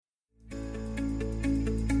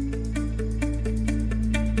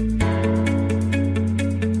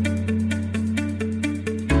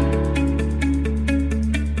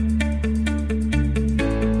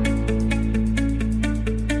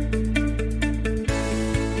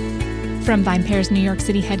From VinePair's New York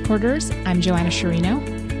City headquarters, I'm Joanna Sciarrino.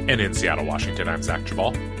 And in Seattle, Washington, I'm Zach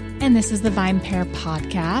Geballe. And this is the VinePair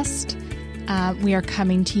podcast. We are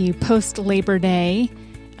coming to you post-Labor Day.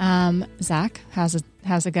 Zach, how's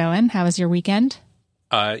it going? How was your weekend?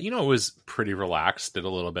 It was pretty relaxed. Did a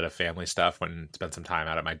little bit of family stuff. Went and spent some time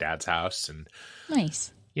out at my dad's house. And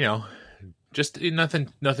nice. Just nothing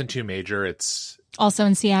too major. It's also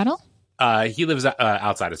in Seattle? He lives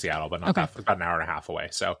outside of Seattle, but not about an hour and a half away.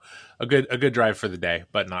 So a good drive for the day,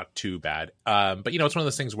 but not too bad. But it's one of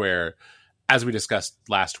those things where, as we discussed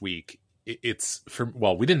last week, we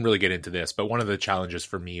didn't really get into this, but one of the challenges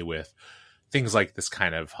for me with things like this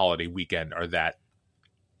kind of holiday weekend are that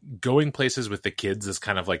going places with the kids is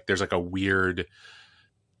kind of like, there's like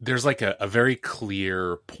a very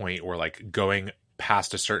clear point where like going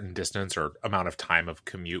past a certain distance or amount of time of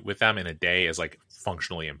commute with them in a day is like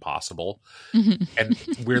functionally impossible. Mm-hmm. And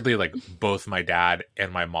weirdly, like both my dad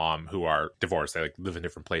and my mom, who are divorced, they like live in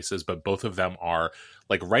different places, but both of them are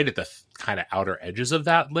like right at the kind of outer edges of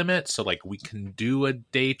that limit. So like we can do a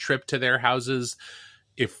day trip to their houses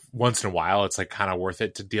if once in a while it's like kind of worth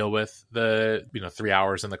it to deal with the 3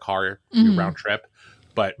 hours in the car round trip.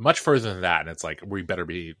 But much further than that, and it's like, we better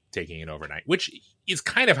be taking it overnight, which is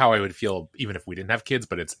kind of how I would feel even if we didn't have kids,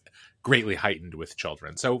 but it's greatly heightened with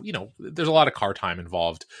children. So, there's a lot of car time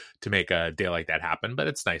involved to make a day like that happen, but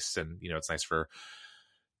it's nice. And, it's nice for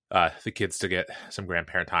the kids to get some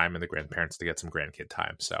grandparent time and the grandparents to get some grandkid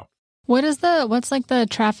time. So what's like the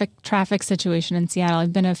traffic situation in Seattle?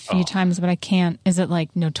 I've been a few times, but I can't. Is it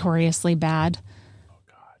like notoriously bad? Oh,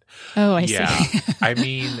 God. Oh, I see. I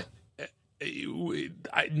mean...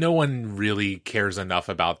 no one really cares enough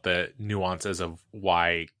about the nuances of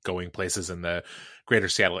why going places in the greater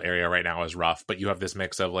Seattle area right now is rough, but you have this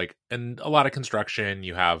mix of like, and a lot of construction.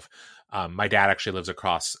 You have, my dad actually lives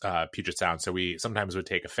across Puget Sound, so we sometimes would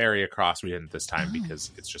take a ferry across. We didn't this time because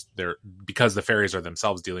it's just because the ferries are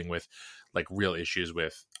themselves dealing with like real issues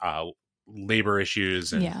with labor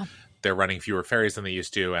issues, and they're running fewer ferries than they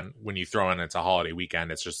used to. And when you throw in it's a holiday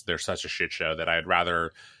weekend, it's just, there's such a shit show that I'd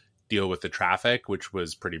rather deal with the traffic, which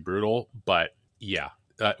was pretty brutal. But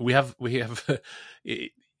we have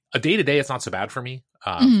a day to day. It's not so bad for me,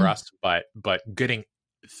 for us, but getting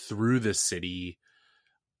through the city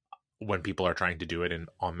when people are trying to do it en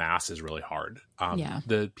masse is really hard.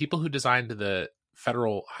 The people who designed the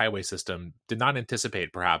federal highway system did not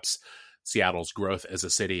anticipate perhaps Seattle's growth as a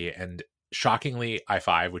city. And shockingly,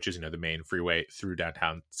 I-5, which is, the main freeway through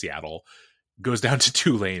downtown Seattle, goes down to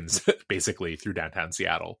 2 lanes basically through downtown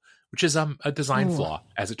Seattle, which is a design flaw,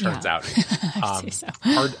 as it turns out.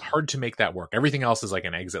 Hard to make that work. Everything else is like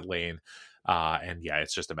an exit lane. And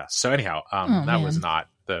it's just a mess. So anyhow, that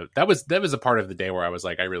was a part of the day where I was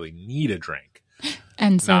like, I really need a drink.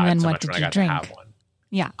 And so then what did you drink? Have one.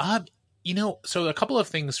 Yeah. So a couple of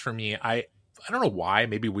things for me, I don't know why,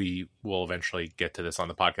 maybe we will eventually get to this on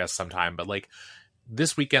the podcast sometime, but like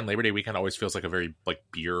this weekend, Labor Day weekend, always feels like a very like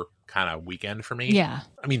beer kind of weekend for me. Yeah.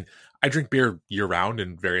 I mean, I drink beer year round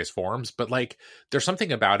in various forms, but like there's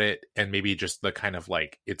something about it, and maybe just the kind of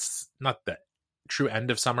like, it's not the true end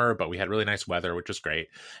of summer, but we had really nice weather, which was great.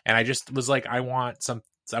 And I just was like, I want some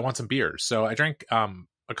beers. So I drank a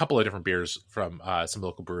couple of different beers from some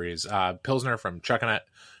local breweries. Pilsner from Chuckanut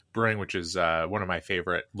Brewing, which is one of my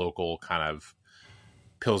favorite local kind of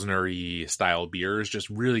Pilsner-y style beers, just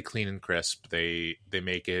really clean and crisp. They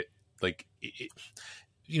make it like,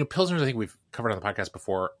 Pilsners, I think we've covered on the podcast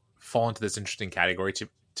before, fall into this interesting category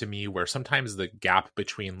to me, where sometimes the gap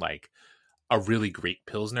between like a really great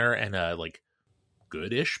Pilsner and a like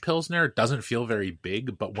goodish Pilsner doesn't feel very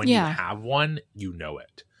big, but when you have one, you know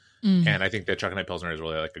it. And I think the Chuckanut Pilsner is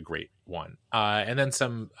really like a great one. And then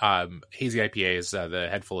some hazy IPAs, the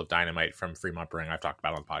Head Full of Dynamite from Fremont Brewing, I've talked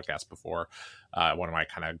about on the podcast before. One of my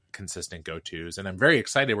kind of consistent go-tos. And I'm very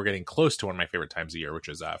excited. We're getting close to one of my favorite times of year, which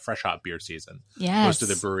is fresh hop beer season. Yes. Most of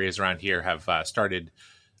the breweries around here have started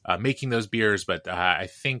making those beers, but I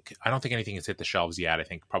don't think anything has hit the shelves yet. I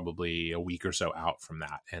think probably a week or so out from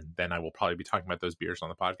that. And then I will probably be talking about those beers on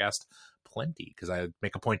the podcast plenty, because I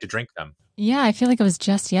make a point to drink them. Yeah, I feel like it was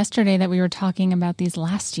just yesterday that we were talking about these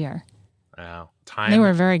last year. Time they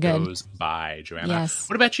were very good. Goes by, Joanna. Yes.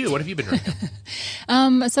 What about you? What have you been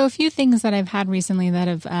drinking? So a few things that I've had recently that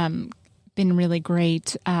have been really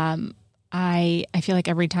great. I feel like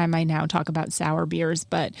every time I now talk about sour beers,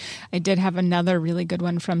 but I did have another really good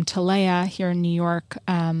one from Talea here in New York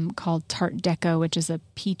called Tart Deco, which is a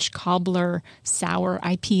peach cobbler sour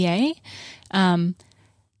IPA.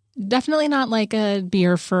 Definitely not like a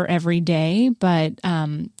beer for every day, but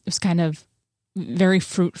it was kind of very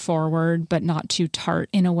fruit forward, but not too tart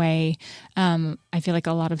in a way. I feel like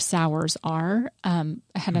a lot of sours are.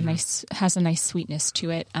 Has a nice sweetness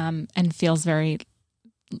to it, and feels very,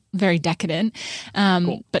 very decadent,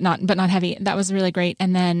 Cool. but not heavy. That was really great.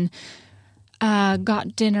 And then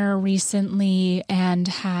got dinner recently and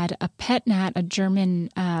had a pet nat, a German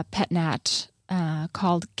pet nat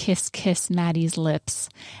called Kiss Kiss Maddie's Lips,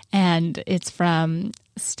 and it's from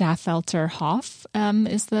Staffelter Hof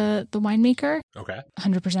is the winemaker. Okay.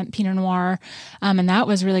 100% Pinot Noir, and that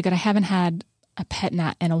was really good. I haven't had a pet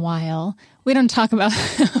nat in a while. We don't talk about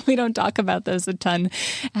those a ton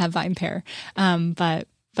at VinePair, but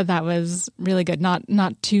that was really good.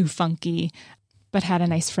 Not too funky, but had a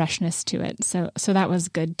nice freshness to it. So that was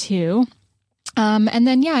good too. And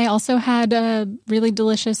then I also had a really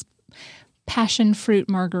delicious passion fruit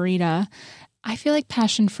margarita. I feel like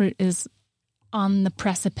passion fruit is on the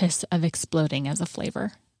precipice of exploding as a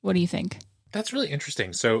flavor. What do you think? That's really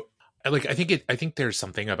interesting. So, I think there's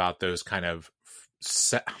something about those kind of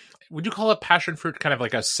would you call it passion fruit kind of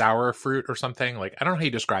like a sour fruit or something? Like, I don't know how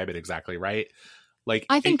you describe it exactly, right? Like,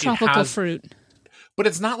 I think tropical fruit. But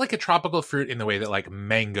it's not like a tropical fruit in the way that like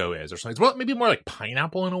mango is or something. Well, maybe more like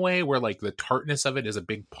pineapple in a way where like the tartness of it is a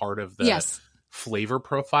big part of the flavor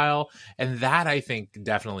profile. And that I think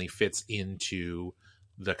definitely fits into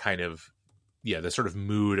the kind of, the sort of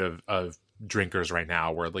mood of drinkers right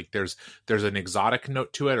now where like there's an exotic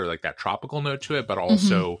note to it or like that tropical note to it, but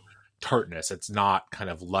also tartness. It's not kind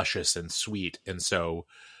of luscious and sweet. And so,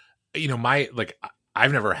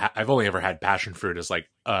 I've only ever had passion fruit as like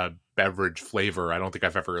a beverage flavor. I don't think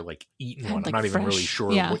I've ever like eaten one. I'm not even really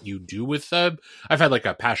sure what you do with I've had like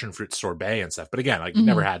a passion fruit sorbet and stuff, but again, like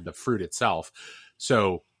never had the fruit itself.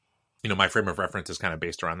 So, my frame of reference is kind of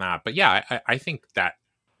based around that. But I think that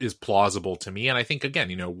is plausible to me. And I think again,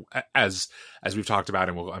 as we've talked about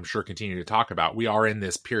and we'll I'm sure continue to talk about, we are in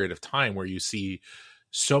this period of time where you see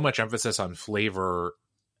so much emphasis on flavor.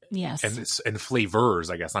 Yes. And flavors,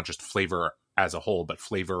 I guess, not just flavor as a whole, but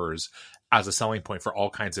flavors as a selling point for all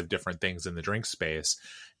kinds of different things in the drink space.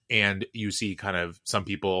 And you see kind of some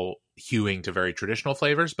people hewing to very traditional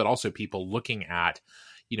flavors, but also people looking at,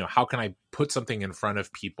 how can I put something in front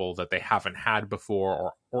of people that they haven't had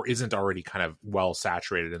before or isn't already kind of well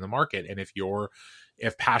saturated in the market. And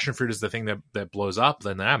if passion fruit is the thing that blows up,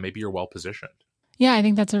 then maybe you're well positioned. Yeah, I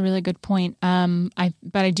think that's a really good point. But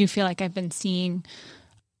I do feel like I've been seeing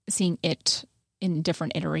it in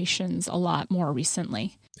different iterations a lot more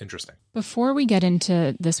recently. Interesting. Before we get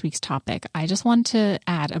into this week's topic, I just want to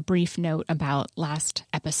add a brief note about last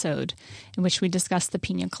episode in which we discussed the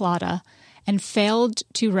pina colada and failed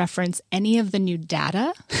to reference any of the new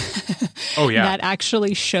data that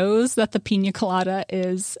actually shows that the pina colada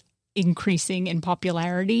is increasing in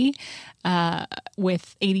popularity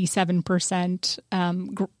with 87%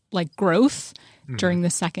 growth during the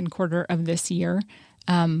second quarter of this year.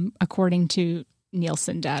 According to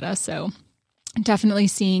Nielsen data. So definitely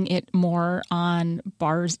seeing it more on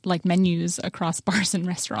bars, like menus across bars and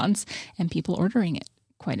restaurants, and people ordering it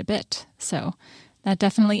quite a bit. So that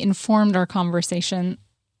definitely informed our conversation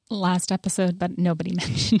last episode, but nobody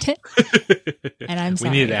mentioned it. And I'm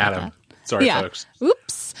sorry. We needed Adam. Sorry, folks.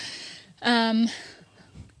 Oops.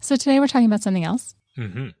 So today we're talking about something else.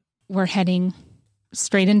 Mm-hmm. We're heading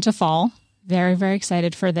straight into fall. Very, very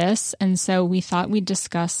excited for this. And so we thought we'd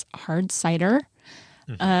discuss hard cider,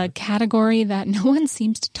 a category that no one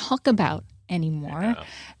seems to talk about anymore,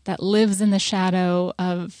 that lives in the shadow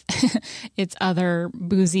of its other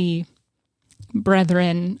boozy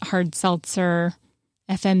brethren, hard seltzer,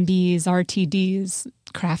 FMBs, RTDs,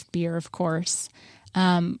 craft beer, of course.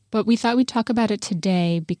 But we thought we'd talk about it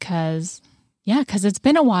today because it's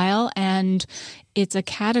been a while and it's a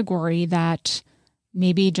category that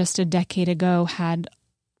maybe just a decade ago had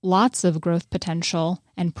lots of growth potential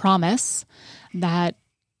and promise that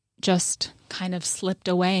just kind of slipped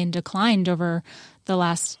away and declined over the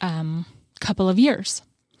last couple of years.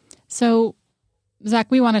 So, Zach,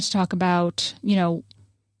 we wanted to talk about,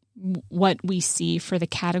 what we see for the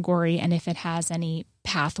category and if it has any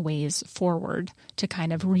pathways forward to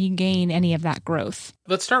kind of regain any of that growth.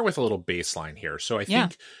 Let's start with a little baseline here. So I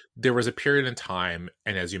think there was a period in time,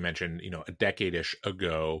 and as you mentioned, a decade-ish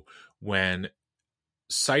ago, when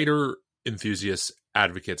cider enthusiasts,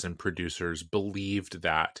 advocates, and producers believed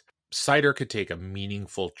that cider could take a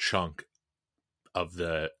meaningful chunk of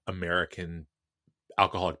the American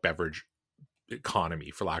alcoholic beverage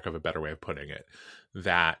economy, for lack of a better way of putting it,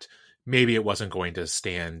 that maybe it wasn't going to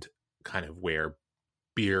stand kind of where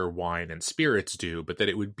beer, wine, and spirits do, but that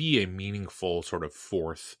it would be a meaningful sort of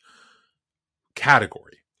fourth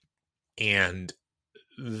category. And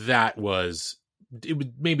that was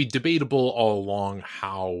it may be debatable all along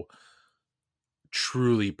how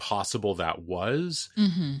truly possible that was.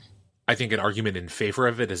 Mm-hmm. I think an argument in favor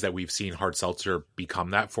of it is that we've seen hard seltzer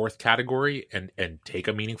become that fourth category and take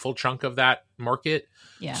a meaningful chunk of that market.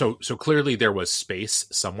 Yeah. So clearly there was space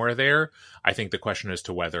somewhere there. I think the question as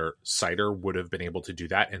to whether cider would have been able to do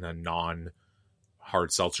that in a non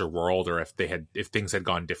hard seltzer world, or if things had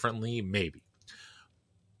gone differently, maybe.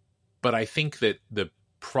 But I think that the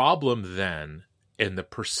problem then, and the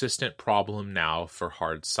persistent problem now for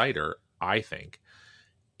hard cider, I think,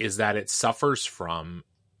 is that it suffers from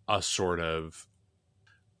a sort of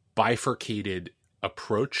bifurcated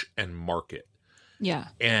approach and market. Yeah.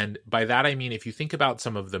 And by that, I mean, if you think about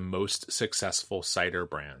some of the most successful cider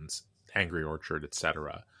brands, Angry Orchard,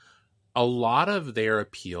 etc., a lot of their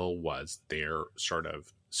appeal was their sort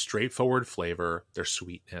of straightforward flavor, their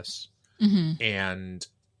sweetness, mm-hmm. and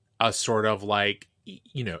a sort of like,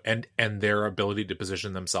 you know, and their ability to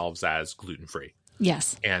position themselves as gluten-free.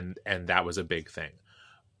 Yes. And that was a big thing.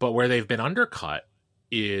 But where they've been undercut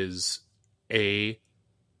is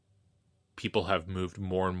people have moved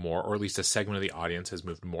more and more, or at least a segment of the audience has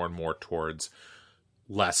moved more and more towards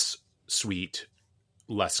less sweet,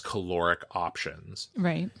 less caloric options.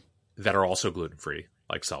 Right. That are also gluten-free,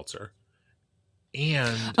 like seltzer.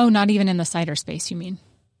 And not even in the cider space, you mean?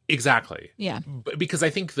 Exactly. Yeah. Because I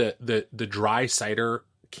think the dry cider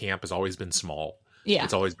camp has always been small. Yeah.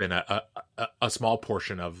 It's always been a small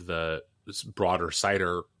portion of the broader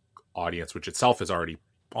cider audience, which itself is already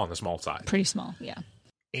on the small side. Pretty small, yeah.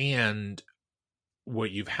 And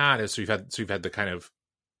what you've had is, so you've had the kind of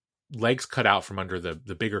legs cut out from under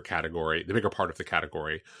the bigger category, the bigger part of the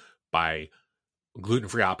category, by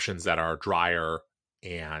gluten-free options that are drier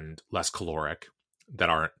and less caloric, that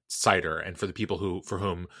aren't cider. And for the people for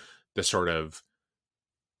whom the sort of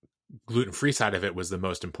gluten-free side of it was the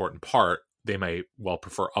most important part, they might well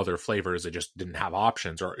prefer other flavors that just didn't have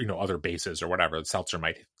options, or, you know, other bases or whatever. The seltzer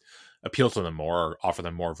might appeal to them more or offer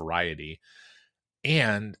them more variety.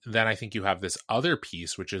 And then I think you have this other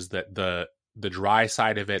piece, which is that the dry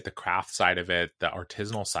side of it, the craft side of it, the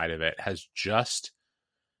artisanal side of it has just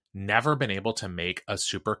never been able to make a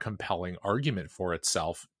super compelling argument for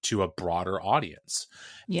itself to a broader audience.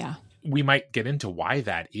 Yeah. We might get into why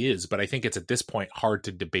that is, but I think it's at this point hard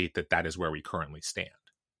to debate that is where we currently stand.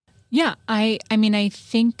 Yeah, I mean, I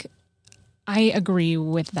think I agree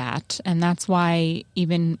with that. And that's why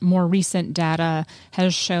even more recent data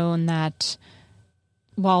has shown that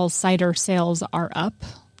while cider sales are up,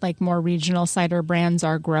 like more regional cider brands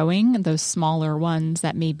are growing, those smaller ones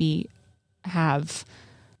that maybe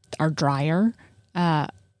are drier,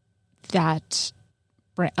 that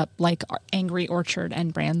like Angry Orchard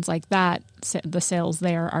and brands like that, the sales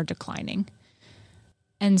there are declining.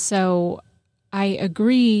 And so I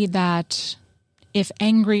agree that if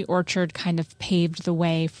Angry Orchard kind of paved the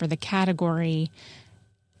way for the category,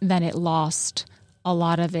 then it lost a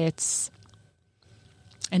lot of its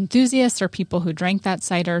enthusiasts or people who drank that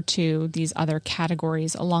cider to these other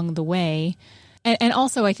categories along the way. And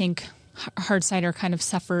also, I think hard cider kind of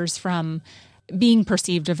suffers from being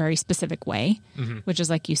perceived a very specific way, mm-hmm. which is,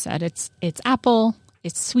 like you said, it's apple,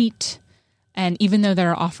 it's sweet. And even though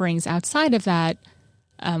there are offerings outside of that,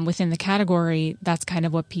 within the category, that's kind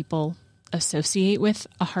of what people associate with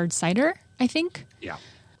a hard cider, I think. Yeah.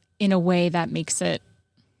 In a way that makes it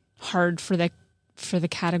hard for the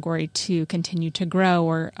category to continue to grow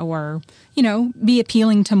or you know, be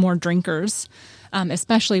appealing to more drinkers,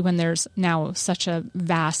 especially when there's now such a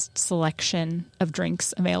vast selection of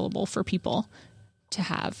drinks available for people to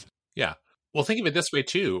have. Yeah. Well, think of it this way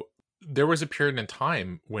too. There was a period in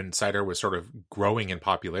time when cider was sort of growing in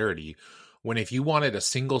popularity, when if you wanted a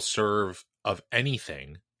single serve of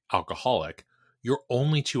anything alcoholic, your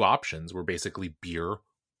only two options were basically beer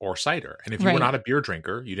or cider. And if you were not a beer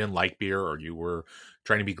drinker, you didn't like beer, or you were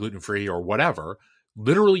trying to be gluten-free or whatever,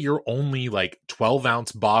 literally your only like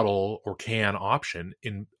 12-ounce bottle or can option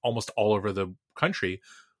in almost all over the country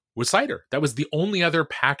was cider. That was the only other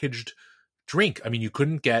packaged drink. I mean, you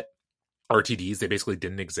couldn't get RTDs. They basically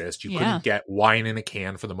didn't exist. You couldn't get wine in a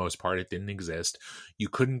can for the most part. It didn't exist. You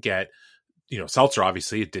couldn't get, you know, seltzer,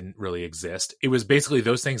 obviously, it didn't really exist. It was basically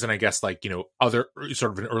those things. And I guess, like, you know, other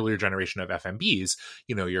sort of an earlier generation of FMBs,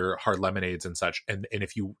 you know, your hard lemonades and such. And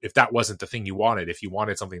if that wasn't the thing you wanted, if you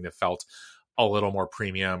wanted something that felt a little more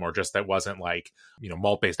premium, or just that wasn't like, you know,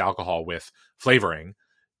 malt-based alcohol with flavoring,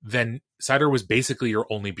 then cider was basically your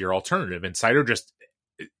only beer alternative. And cider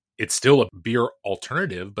it's still a beer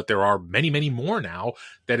alternative, but there are many, many more now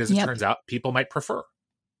that, as it turns out, people might prefer.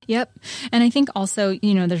 Yep. And I think also,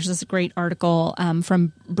 you know, there's this great article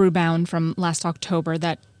from Brewbound from last October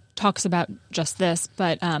that talks about just this,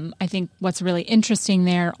 but I think what's really interesting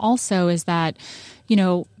there also is that,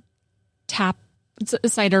 tap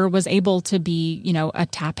cider was able to be, a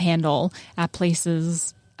tap handle at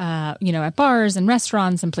places, at bars and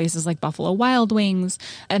restaurants and places like Buffalo Wild Wings.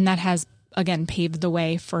 And that has, again, paved the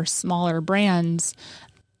way for smaller brands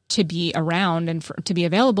to be around and to be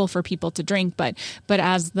available for people to drink. But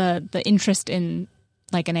as the interest in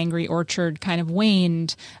like an Angry Orchard kind of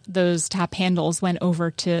waned, those tap handles went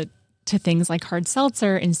over to things like hard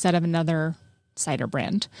seltzer instead of another cider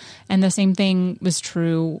brand. And the same thing was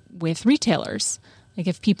true with retailers. Like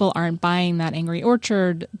if people aren't buying that Angry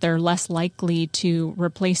Orchard, they're less likely to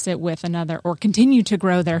replace it with another or continue to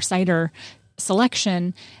grow their cider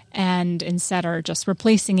selection, and instead are just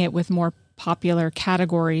replacing it with more popular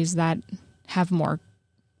categories that have more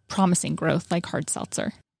promising growth, like hard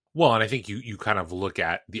seltzer. Well, and I think you kind of look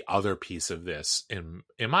at the other piece of this in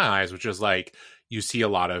my eyes, which is like you see a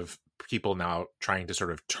lot of people now trying to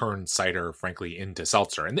sort of turn cider, frankly, into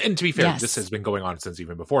seltzer. And to be fair, Yes. This has been going on since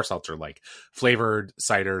even before seltzer, like flavored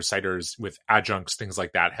ciders with adjuncts, things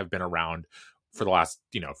like that have been around for the last,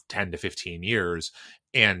 10 to 15 years.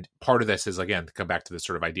 And part of this is, again, to come back to this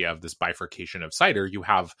sort of idea of this bifurcation of cider, you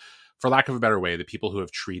have, for lack of a better way, the people who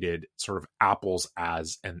have treated sort of apples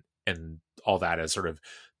as and all that as sort of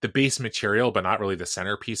the base material, but not really the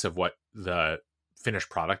centerpiece of what the finished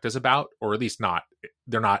product is about, or at least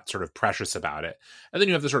they're not sort of precious about it. And then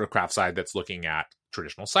you have the sort of craft side that's looking at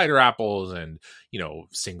traditional cider apples and,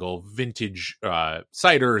 single vintage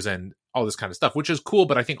ciders and all this kind of stuff, which is cool,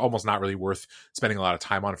 but I think almost not really worth spending a lot of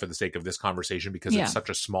time on for the sake of this conversation, because it's such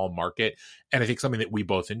a small market. And I think something that we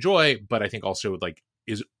both enjoy, but I think also like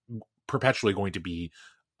is perpetually going to be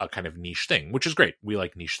a kind of niche thing, which is great. We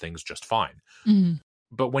like niche things just fine. Mm-hmm.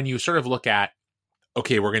 But when you sort of look at,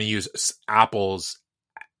 okay, we're going to use apples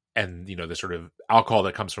and, the sort of alcohol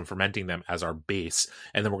that comes from fermenting them as our base,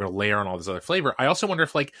 and then we're going to layer on all this other flavor. I also wonder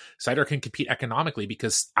if like cider can compete economically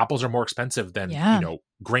because apples are more expensive than,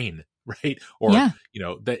 grain, right? Or,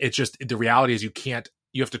 it's just, the reality is you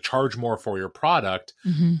have to charge more for your product,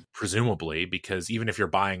 mm-hmm. presumably, because even if you're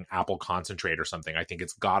buying apple concentrate or something, I think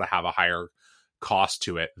it's got to have a higher cost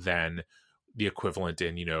to it than the equivalent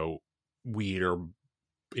in, wheat or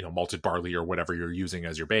malted barley or whatever you're using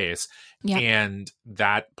as your base. Yeah. And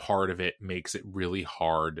that part of it makes it really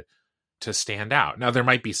hard to stand out. Now there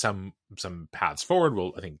might be some paths forward.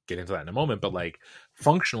 We'll, I think, get into that in a moment, but like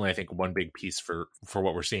functionally, I think one big piece for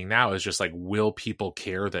what we're seeing now is just like, will people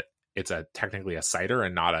care that it's technically a cider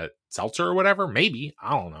and not a seltzer or whatever? Maybe.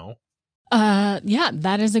 I don't know. Yeah,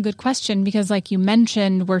 that is a good question, because like you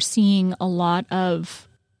mentioned, we're seeing a lot of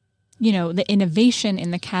the innovation in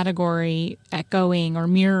the category echoing or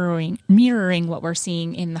mirroring what we're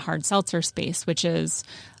seeing in the hard seltzer space, which is,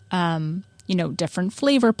 different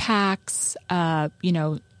flavor packs,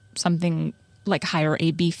 something like higher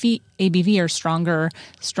ABV or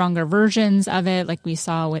stronger versions of it, like we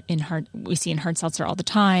see in hard seltzer all the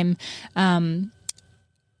time.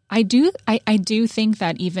 I do think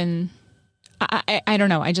that even, I don't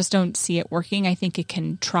know, I just don't see it working. I think it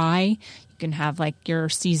can try. Can have like your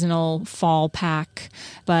seasonal fall pack,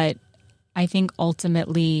 but I think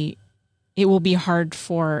ultimately it will be hard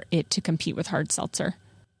for it to compete with hard seltzer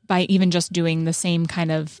by even just doing the same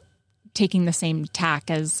kind of taking the same tack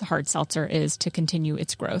as hard seltzer is to continue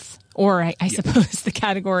its growth. Or I suppose the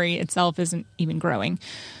category itself isn't even growing,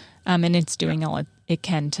 and it's doing all it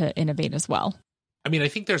can to innovate as well. I mean, I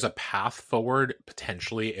think there's a path forward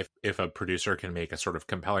potentially if a producer can make a sort of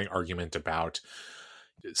compelling argument about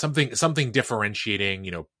something differentiating,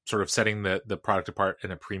 sort of setting the product apart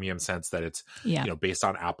in a premium sense, that it's, based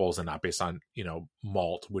on apples and not based on,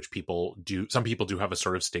 malt, which some people do have a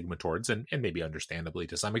sort of stigma towards, and maybe understandably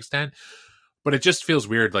to some extent. But it just feels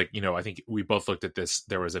weird. Like, I think we both looked at this.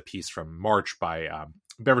 There was a piece from March by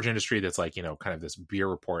Beverage Industry that's like, kind of this beer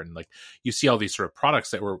report. And like, you see all these sort of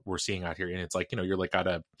products that we're seeing out here. And it's like, you're like got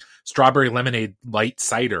a strawberry lemonade light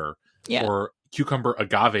cider or cucumber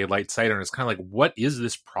agave light cider, and it's kind of like, what is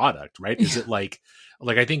this product, right? Is it like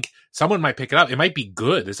I think someone might pick it up, it might be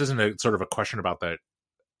good. This isn't a sort of a question about the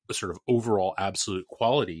sort of overall absolute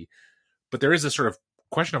quality, but there is a sort of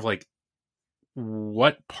question of like,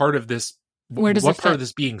 what part of this of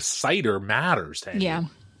this being cider matters to anyone?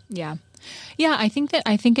 Yeah, I think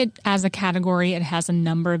it as a category, it has a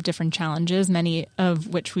number of different challenges, many of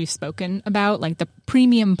which we've spoken about, like the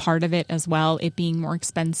premium part of it as well, it being more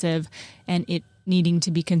expensive and it needing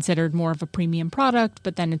to be considered more of a premium product,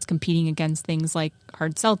 but then it's competing against things like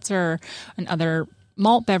hard seltzer and other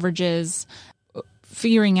malt beverages.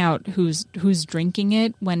 figuring out who's drinking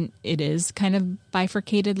it when it is kind of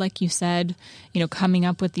bifurcated, like you said, coming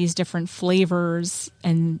up with these different flavors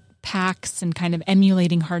and packs and kind of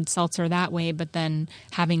emulating hard seltzer that way, but then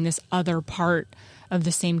having this other part of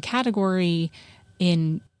the same category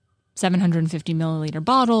in 750 milliliter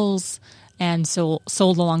bottles and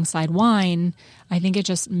sold alongside wine. I think it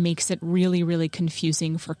just makes it really, really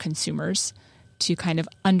confusing for consumers to kind of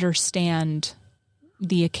understand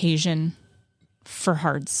the occasion for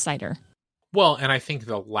hard cider. Well, and I think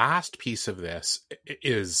the last piece of this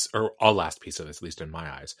is, or a last piece of this, at least in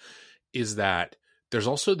my eyes, is that there's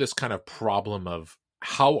also this kind of problem of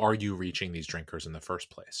how are you reaching these drinkers in the first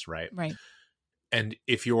place, right? Right. And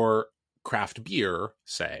if you're craft beer,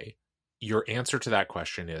 say, your answer to that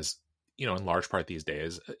question is, in large part these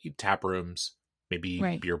days, tap rooms, maybe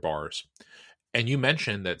right. beer bars. And you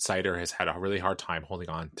mentioned that cider has had a really hard time holding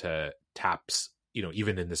on to taps,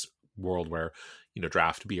 even in this world where,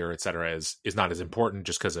 draft beer, et cetera, is not as important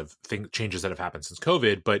just because of changes that have happened since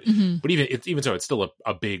COVID. But even so, it's still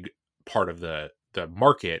a big part of the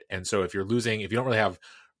market. And so if you don't really have,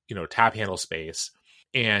 tap handle space,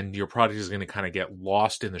 and your product is going to kind of get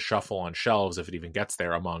lost in the shuffle on shelves if it even gets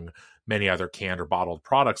there among many other canned or bottled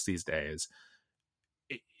products these days,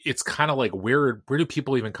 it's kind of like where do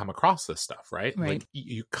people even come across this stuff, right? Like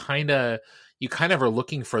you kind of are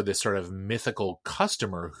looking for this sort of mythical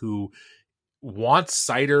customer who wants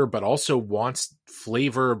cider but also wants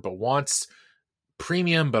flavor but wants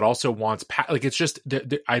premium but also wants like it's just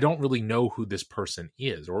I don't really know who this person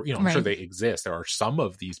is, or I'm sure they exist. There are some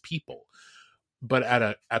of these people, but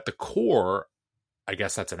at the core, I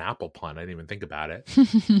guess that's an Apple pun. I didn't even think about it.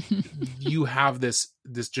 You have this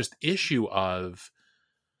just issue of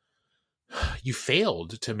you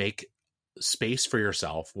failed to make space for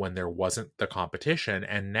yourself when there wasn't the competition.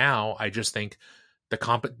 And now I just think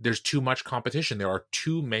there's too much competition. There are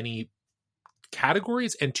too many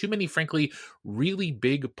categories and too many, frankly, really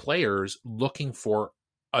big players looking for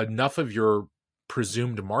enough of your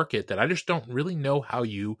presumed market that I just don't really know how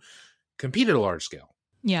you compete at a large scale.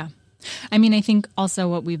 Yeah. I mean, I think also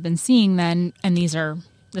what we've been seeing then, and this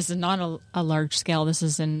is not a large scale, this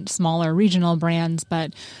is in smaller regional brands,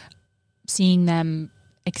 but seeing them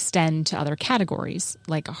extend to other categories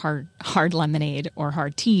like hard lemonade or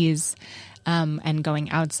hard teas, and going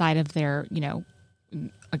outside of their,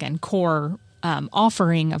 again, core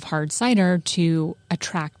offering of hard cider to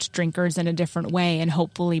attract drinkers in a different way and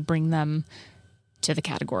hopefully bring them to the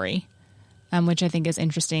category, which I think is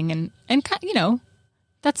interesting and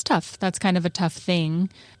that's tough. That's kind of a tough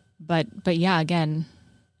thing, but yeah, again,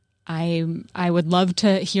 I would love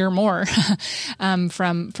to hear more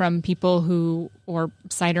from people or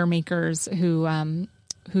cider makers who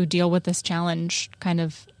deal with this challenge kind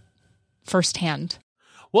of firsthand.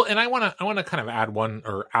 Well, and I want to kind of add one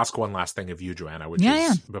or ask one last thing of you, Joanna, which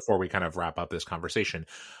is before we kind of wrap up this conversation,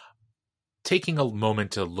 taking a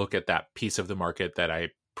moment to look at that piece of the market that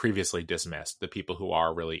I previously dismissed, the people who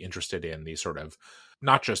are really interested in these sort of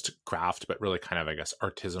not just craft, but really kind of, I guess,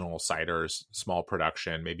 artisanal ciders, small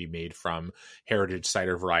production, maybe made from heritage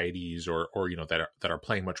cider varieties or that are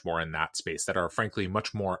playing much more in that space, that are frankly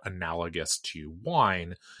much more analogous to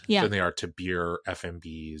wine than they are to beer,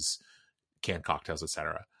 FMBs, canned cocktails,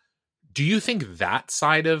 etc. Do you think that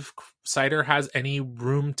side of cider has any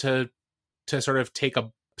room to sort of take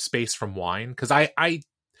a space from wine? Because I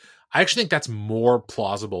actually think that's more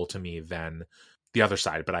plausible to me than the other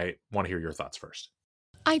side, but I want to hear your thoughts first.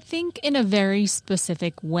 I think in a very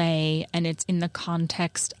specific way, and it's in the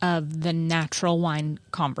context of the natural wine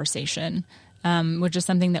conversation, which is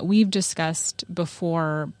something that we've discussed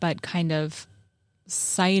before, but kind of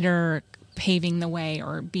cider paving the way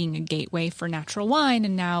or being a gateway for natural wine.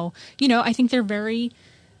 And now, I think they're very,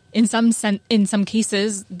 in some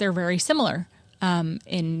cases, they're very similar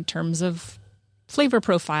in terms of flavor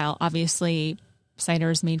profile. Obviously,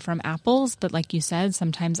 cider is made from apples, but like you said,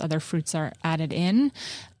 sometimes other fruits are added in.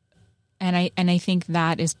 And I think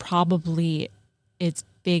that is probably its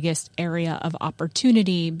biggest area of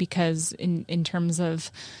opportunity, because in terms of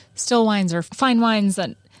still wines or fine wines,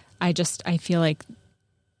 that I feel like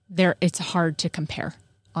it's hard to compare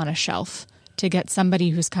on a shelf, to get somebody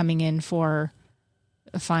who's coming in for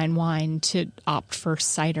a fine wine to opt for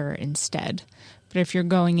cider instead. But if you're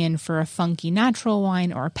going in for a funky natural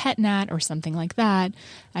wine or a pet nat or something like that,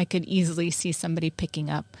 I could easily see somebody picking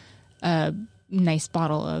up a nice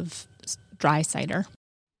bottle of dry cider.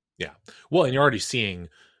 Yeah. Well, and you're already seeing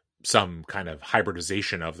some kind of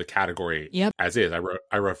hybridization of the category as is.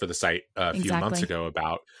 I wrote for the site a few months ago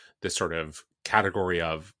about this sort of category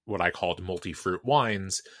of what I called multi-fruit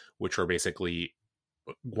wines, which are basically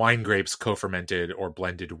wine grapes co-fermented or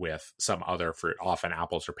blended with some other fruit, often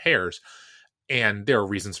apples or pears. And there are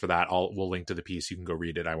reasons for that. We'll link to the piece. You can go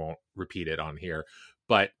read it. I won't repeat it on here.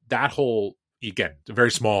 But that whole, again,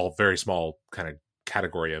 very small kind of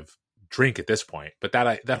category of drink at this point. But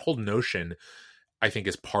that whole notion, I think,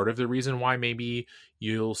 is part of the reason why maybe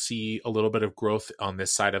you'll see a little bit of growth on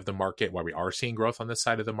this side of the market, why we are seeing growth on this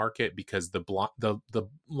side of the market, because the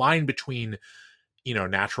line between,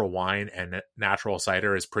 natural wine and natural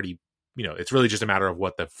cider is pretty, it's really just a matter of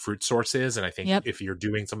what the fruit source is. And I think if you're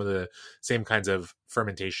doing some of the same kinds of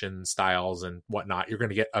fermentation styles and whatnot, you're going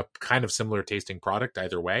to get a kind of similar tasting product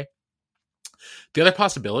either way. The other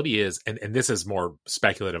possibility is, and this is more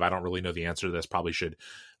speculative, I don't really know the answer to this, probably should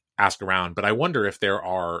ask around, but I wonder if there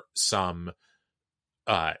are some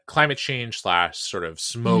climate change / sort of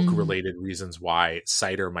smoke related reasons why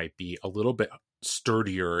cider might be a little bit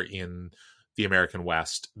sturdier in the American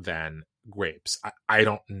West than grapes. I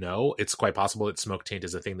don't know. It's quite possible that smoke taint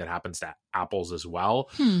is a thing that happens to apples as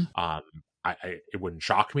well. It wouldn't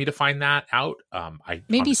shock me to find that out.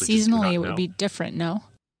 Maybe seasonally it would be different. No.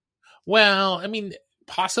 Well, I mean,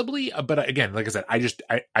 possibly, but again, like I said,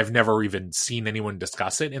 I've never even seen anyone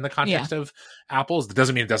discuss it in the context of apples. That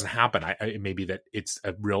doesn't mean it doesn't happen. It may be that it's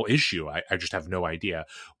a real issue. I just have no idea.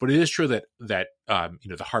 But it is true that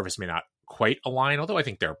the harvest may not quite align. Although I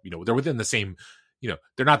think they're within the same.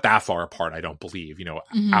 They're not that far apart. I don't believe.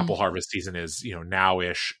 Apple harvest season is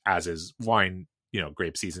now-ish, as is wine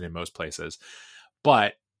grape season in most places.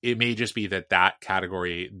 But it may just be that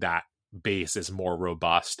category, that base is more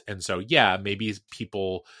robust, and so maybe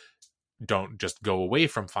people don't just go away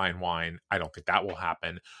from fine wine. I don't think that will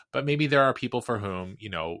happen, but maybe there are people for whom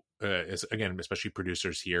again, especially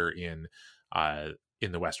producers here in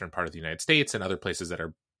the western part of the United States and other places that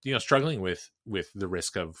are struggling with the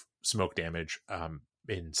risk of smoke damage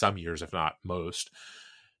in some years, if not most,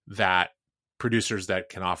 that producers that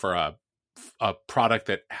can offer a product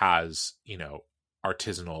that has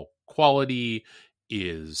artisanal quality,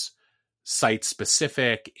 is site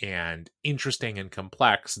specific and interesting and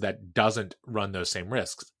complex, that doesn't run those same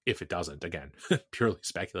risks. If it doesn't, again, purely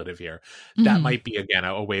speculative here, that might be, again,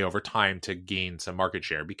 a way over time to gain some market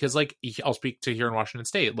share. Because I'll speak to here in Washington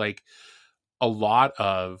State, a lot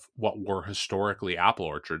of what were historically apple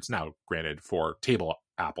orchards, now granted for table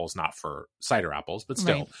apples, not for cider apples, but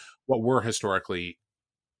still what were historically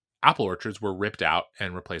apple orchards were ripped out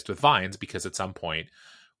and replaced with vines, because at some point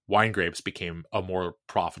wine grapes became a more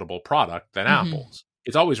profitable product than apples.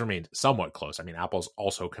 It's always remained somewhat close. I mean, apples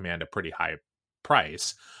also command a pretty high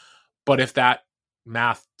price, but if that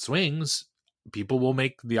math swings, people will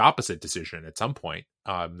make the opposite decision at some point.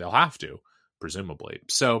 They'll have to, presumably.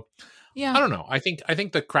 So I don't know. I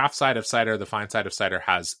think the craft side of cider, the fine side of cider,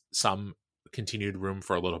 has some continued room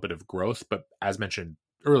for a little bit of growth, but as mentioned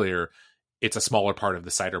earlier, it's a smaller part of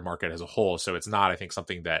the cider market as a whole. So it's not, I think,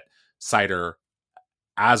 something that cider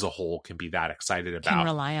as a whole can be that excited about. Can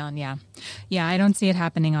rely on, yeah. I don't see it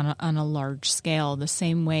happening on a large scale, the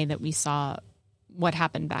same way that we saw what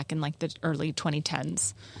happened back in the early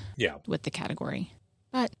 2010s with the category.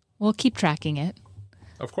 But we'll keep tracking it.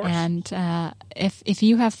 Of course. And if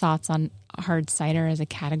you have thoughts on hard cider as a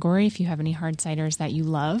category, if you have any hard ciders that you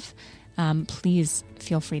love, please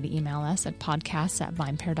feel free to email us at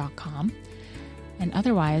podcasts@vinepair.com. And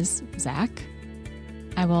otherwise, Zach,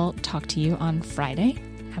 I will talk to you on Friday.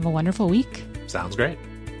 Have a wonderful week. Sounds great.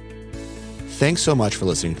 Thanks so much for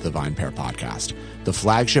listening to the VinePair Podcast, the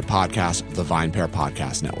flagship podcast of the VinePair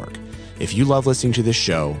Podcast Network. If you love listening to this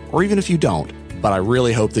show, or even if you don't, but I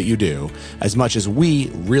really hope that you do, as much as we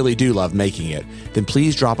really do love making it, then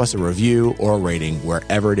please drop us a review or a rating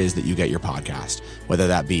wherever it is that you get your podcast, whether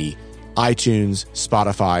that be iTunes,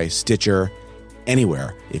 Spotify, Stitcher,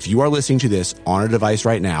 anywhere. If you are listening to this on a device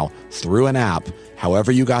right now through an app,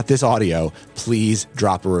 however you got this audio, please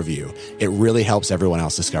drop a review. It really helps everyone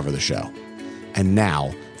else discover the show. And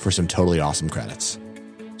now for some totally awesome credits.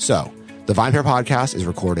 So, the VinePair Podcast is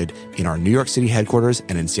recorded in our New York City headquarters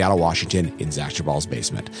and in Seattle, Washington, in Zach Gebal's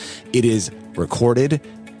basement. It is recorded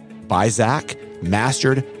by Zach,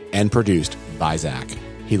 mastered, and produced by Zach.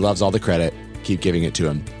 He loves all the credit. Keep giving it to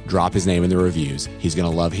him. Drop his name in the reviews. He's going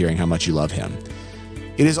to love hearing how much you love him.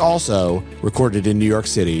 It is also recorded in New York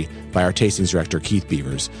City by our tastings director, Keith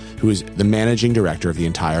Beavers, who is the managing director of the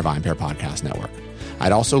entire VinePair Podcast Network.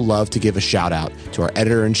 I'd also love to give a shout out to our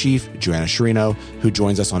editor-in-chief, Joanna Sherino, who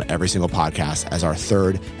joins us on every single podcast as our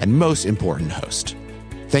third and most important host.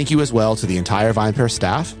 Thank you as well to the entire VinePair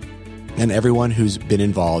staff and everyone who's been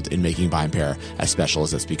involved in making VinePair as special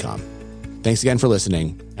as it's become. Thanks again for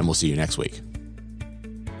listening, and we'll see you next week.